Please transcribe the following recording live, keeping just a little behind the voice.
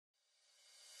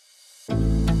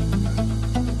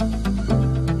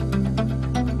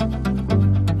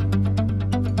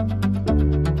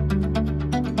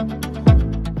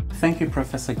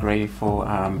Professor Gray, for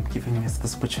giving us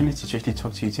this opportunity to actually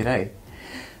talk to you today.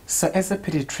 So as a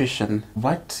pediatrician,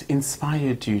 what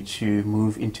inspired you to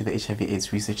move into the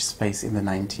HIV/AIDS research space in the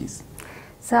 90s?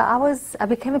 So I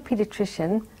became a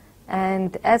pediatrician,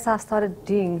 and as I started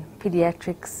doing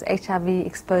pediatrics, HIV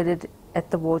exploded at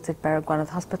the wards at Baragwanath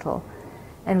Hospital.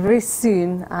 And very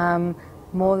soon,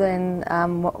 more than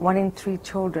 1 in 3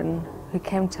 children who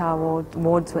came to our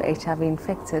wards were HIV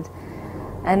infected.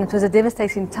 And it was a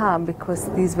devastating time because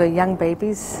these were young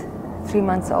babies, 3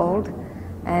 months old,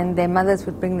 and their mothers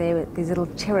would bring these little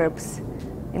cherubs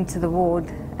into the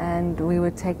ward, and we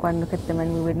would take one look at them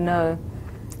and we would know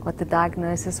what the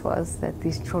diagnosis was, that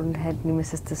these children had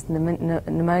pneumocystis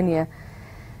pneumonia.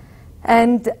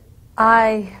 And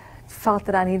I felt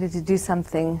that I needed to do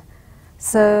something.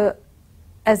 So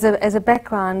as a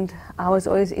background, I was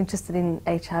always interested in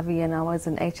HIV, and I was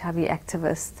an HIV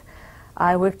activist.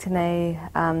 I worked in a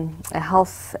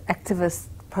health activist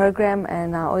program,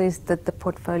 and I always did the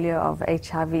portfolio of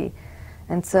HIV.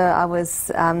 And so I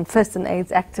was first an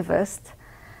AIDS activist,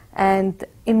 and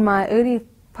in my early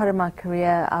part of my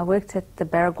career, I worked at the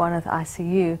Baragwanath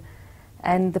ICU,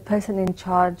 and the person in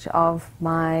charge of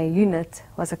my unit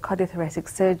was a cardiothoracic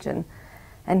surgeon,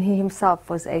 and he himself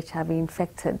was HIV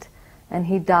infected, and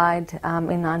he died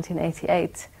in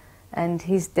 1988. And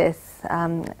his death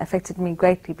affected me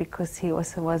greatly because he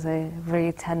also was a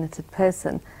very talented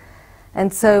person.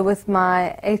 And so with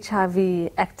my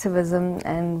HIV activism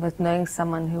and with knowing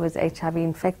someone who was HIV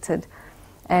infected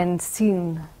and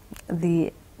seeing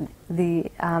the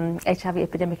HIV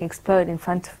epidemic explode in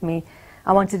front of me,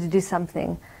 I wanted to do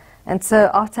something. And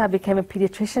so after I became a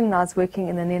pediatrician, I was working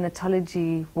in the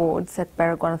neonatology wards at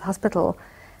Baragwanath Hospital,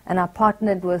 and I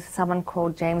partnered with someone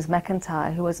called James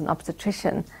McIntyre, who was an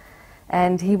obstetrician.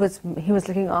 And he was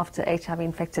looking after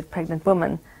HIV-infected pregnant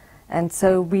women, and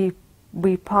so we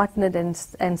partnered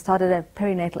and started a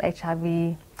perinatal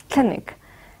HIV clinic.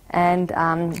 And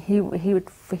he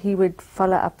would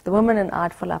follow up the women, and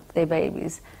I'd follow up their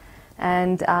babies.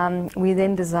 And we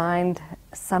then designed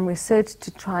some research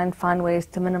to try and find ways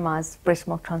to minimize breast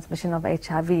milk transmission of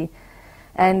HIV.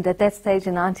 And at that stage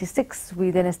in '96, we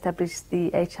then established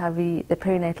the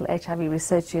perinatal HIV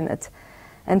research unit.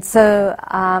 And so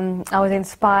I was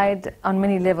inspired on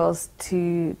many levels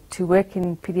to work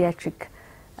in pediatric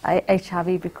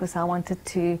HIV because I wanted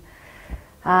to,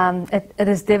 it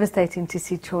is devastating to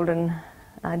see children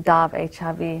die of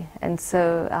HIV. And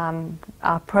so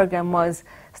our program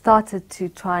started to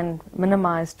try and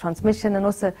minimize transmission, and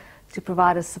also to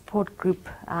provide a support group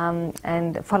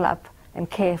and follow-up and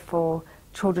care for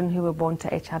children who were born to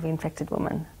HIV-infected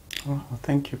women. Oh,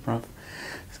 thank you, Prof.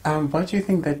 Why do you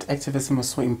think that activism was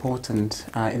so important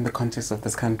in the context of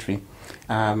this country?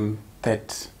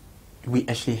 That you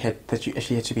actually had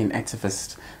to be an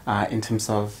activist in terms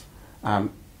of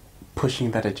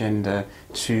pushing that agenda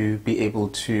to be able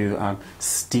to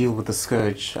deal with the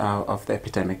scourge of the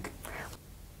epidemic?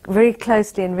 Very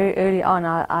closely and very early on,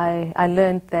 I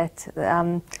learned that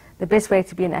the best way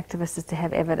to be an activist is to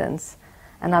have evidence.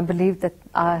 And I believed that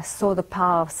I saw the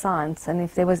power of science, and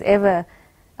if there was ever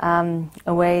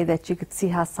a way that you could see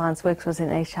how science works was in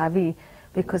HIV,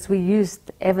 because we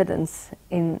used evidence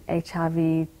in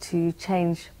HIV to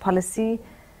change policy,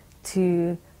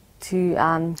 to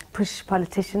push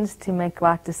politicians to make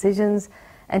right decisions,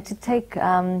 and to take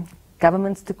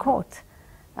governments to court.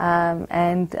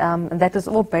 And that was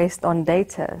all based on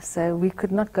data. So we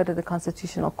could not go to the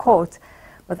Constitutional Court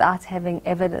without having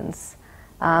evidence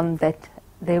that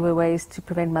there were ways to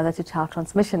prevent mother-to-child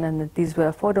transmission, and that these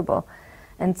were affordable.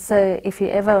 And so if you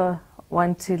ever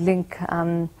want to link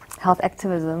health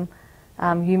activism,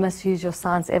 you must use your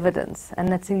science evidence, and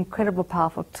that's an incredible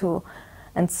powerful tool.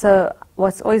 And so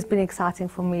what's always been exciting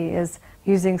for me is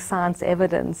using science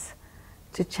evidence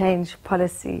to change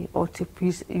policy, or to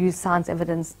use science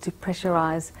evidence to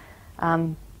pressurize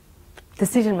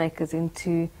decision makers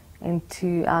into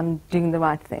doing the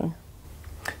right thing.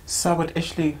 So I would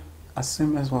actually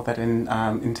assume as well that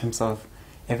in terms of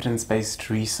evidence-based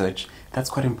research, that's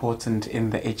quite important in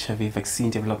the HIV vaccine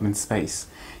development space.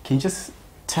 Can you just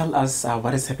tell us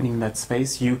what is happening in that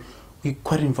space? You're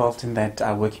quite involved in that,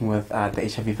 working with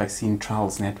the HIV Vaccine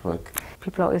Trials Network.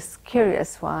 People are always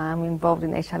curious why I'm involved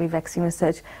in HIV vaccine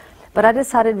research. But I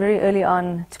decided very early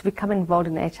on to become involved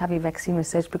in HIV vaccine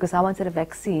research because I wanted a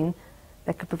vaccine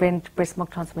that could prevent breast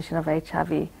milk transmission of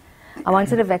HIV. I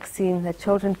wanted a vaccine that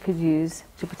children could use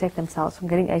to protect themselves from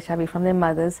getting HIV from their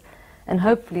mothers, and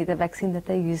hopefully the vaccine that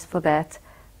they used for that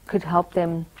could help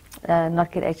them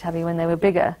not get HIV when they were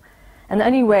bigger. And the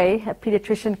only way a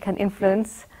pediatrician can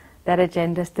influence that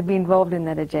agenda is to be involved in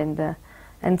that agenda.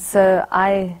 And so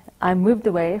I I moved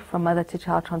away from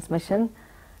mother-to-child transmission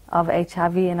of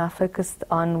HIV, and I focused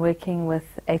on working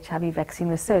with HIV vaccine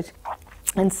research.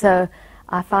 And so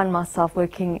I found myself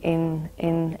working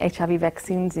in HIV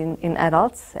vaccines in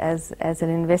adults as an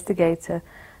investigator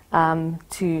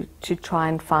to try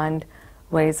and find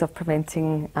ways of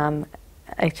preventing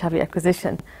HIV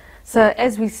acquisition. So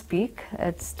as we speak,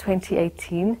 it's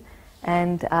 2018,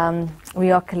 and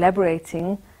we are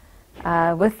collaborating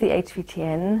with the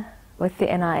HVTN, with the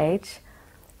NIH,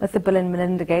 with the Bill and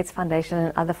Melinda Gates Foundation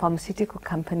and other pharmaceutical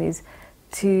companies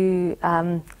to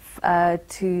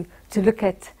look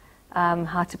at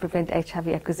how to prevent HIV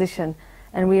acquisition.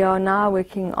 And we are now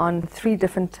working on 3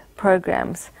 different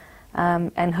programs,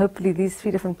 and hopefully these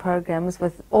 3 different programs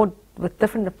with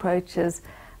different approaches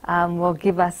will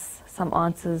give us some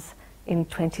answers in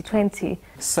 2020.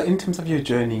 So in terms of your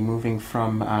journey moving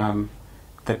from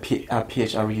the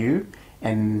PHRU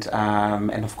and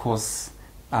of course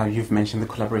you've mentioned the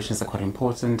collaborations are quite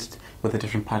important with the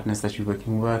different partners that you're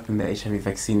working with in the HIV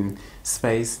vaccine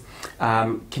space.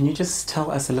 Can you just tell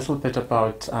us a little bit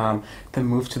about the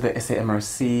move to the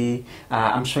SAMRC?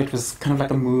 I'm sure it was kind of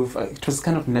like a move, it was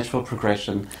kind of natural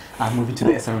progression, moving to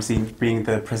the SAMRC, being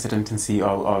the President and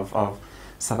CEO of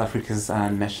South Africa's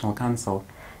National Council.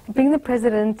 Being the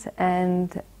President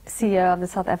and CEO of the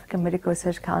South African Medical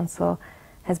Research Council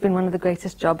has been one of the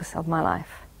greatest jobs of my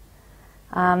life.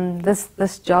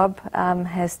 This job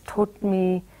has taught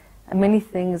me many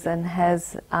things and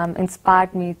has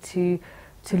inspired me to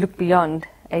look beyond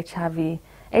HIV.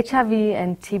 HIV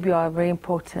and TB are very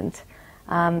important,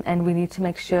 and we need to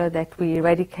make sure that we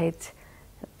eradicate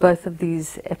both of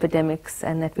these epidemics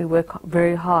and that we work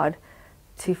very hard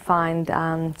to find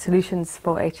solutions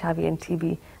for HIV and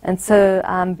TB. And so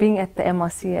being at the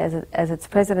MRC as its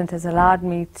president has allowed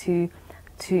me to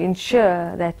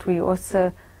ensure that we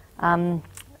also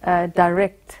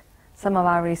direct some of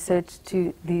our research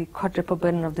to the quadruple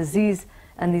burden of disease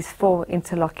and these 4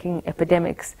 interlocking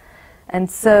epidemics. And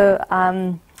so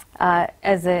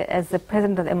as the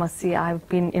president of the MRC, I've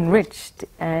been enriched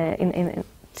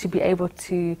to be able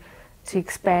to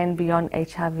expand beyond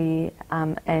HIV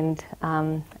and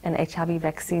HIV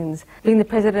vaccines. Being the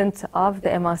president of the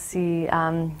MRC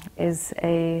is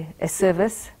a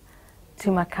service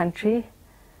to my country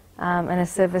and a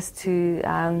service to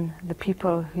the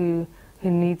people who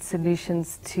need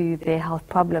solutions to their health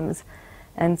problems.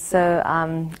 And so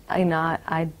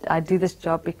I do this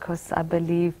job because I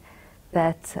believe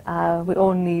that we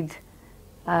all need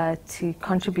to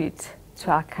contribute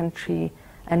to our country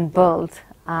and build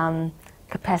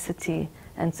capacity,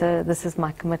 and so this is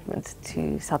my commitment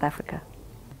to South Africa.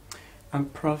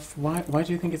 Prof, why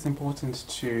do you think it's important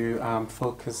to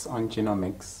focus on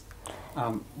genomics?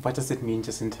 What does it mean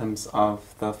just in terms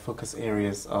of the focus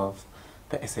areas of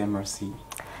the SAMRC?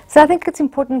 So I think it's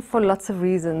important for lots of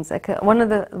reasons. One of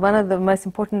the most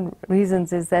important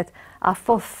reasons is that our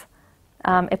 4th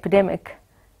epidemic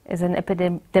is an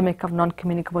epidemic of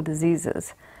non-communicable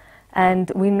diseases.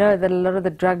 And we know that a lot of the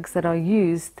drugs that are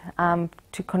used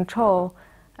to control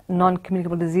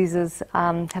non-communicable diseases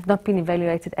have not been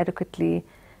evaluated adequately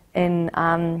in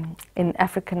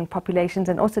African populations,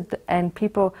 and also and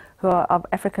people who are of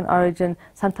African origin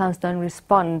sometimes don't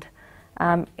respond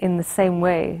in the same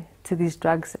way to these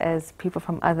drugs as people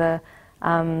from other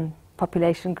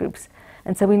population groups.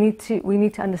 And so we need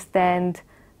to understand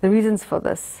the reasons for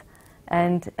this,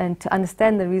 and to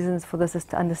understand the reasons for this is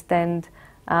to understand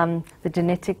the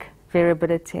genetic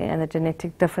variability and the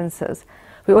genetic differences.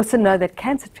 We also know that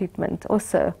cancer treatment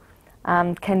also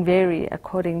can vary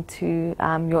according to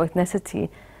your ethnicity,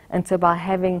 and so by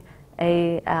having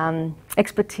a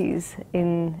expertise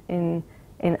in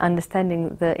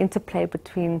understanding the interplay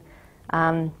between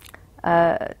the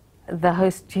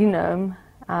host genome,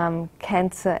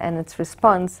 cancer and its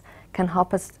response can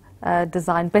help us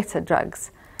design better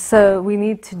drugs. So we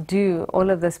need to do all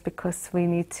of this because we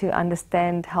need to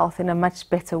understand health in a much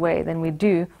better way than we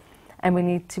do, and we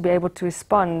need to be able to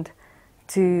respond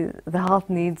to the health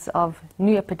needs of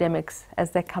new epidemics as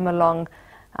they come along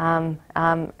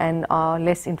and are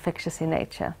less infectious in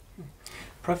nature.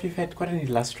 Prof, you've had quite an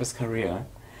illustrious career,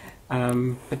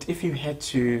 but if you had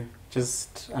to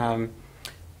just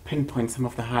pinpoint some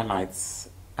of the highlights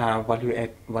while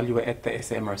you were at the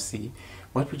SAMRC,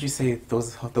 what would you say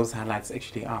those highlights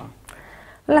actually are?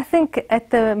 Well, I think at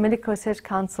the Medical Research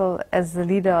Council, as the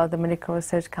leader of the Medical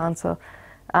Research Council,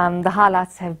 the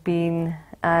highlights have been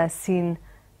seeing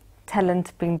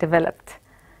talent being developed.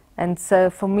 And so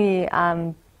for me,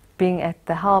 being at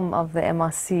the helm of the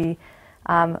MRC,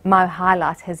 my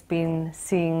highlight has been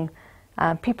seeing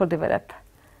people develop.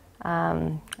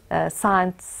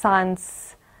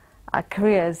 Science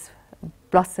careers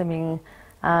blossoming,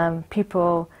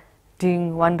 people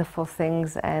doing wonderful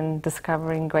things and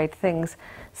discovering great things.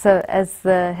 So as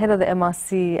the head of the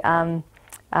MRC,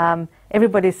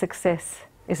 everybody's success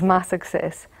is my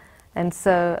success. And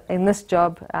so in this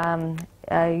job,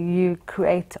 you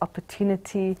create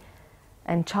opportunity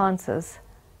and chances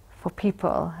for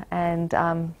people, and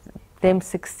them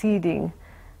succeeding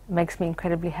makes me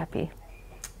incredibly happy.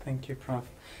 Thank you, Prof.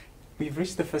 We've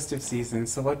reached the festive season,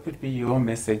 so what would be your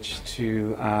message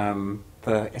to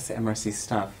the SAMRC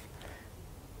staff?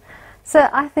 So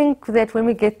I think that when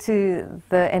we get to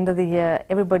the end of the year,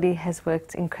 everybody has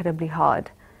worked incredibly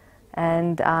hard.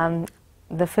 And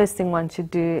the first thing one should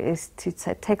do is to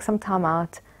take some time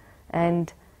out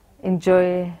and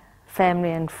enjoy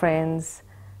family and friends,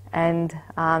 and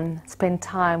spend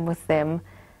time with them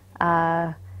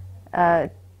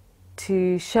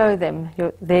to show them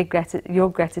your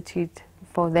gratitude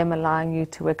for them allowing you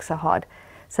to work so hard.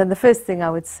 So the first thing I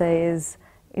would say is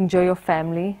enjoy your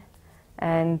family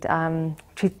and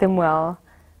treat them well,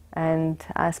 and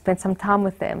spend some time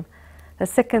with them. The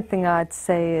second thing I'd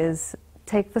say is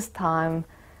take this time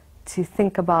to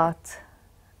think about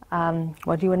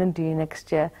what you want to do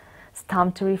next year. It's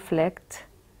time to reflect.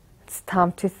 It's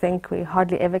time to think. We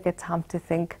hardly ever get time to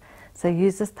think. So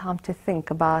use this time to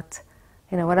think about,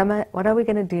 what are we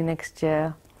going to do next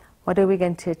year? What are we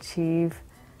going to achieve?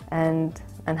 And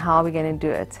how are we going to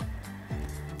do it?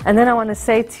 And then I want to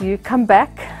say to you, come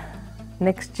back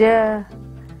next year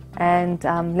and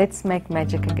let's make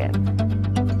magic again.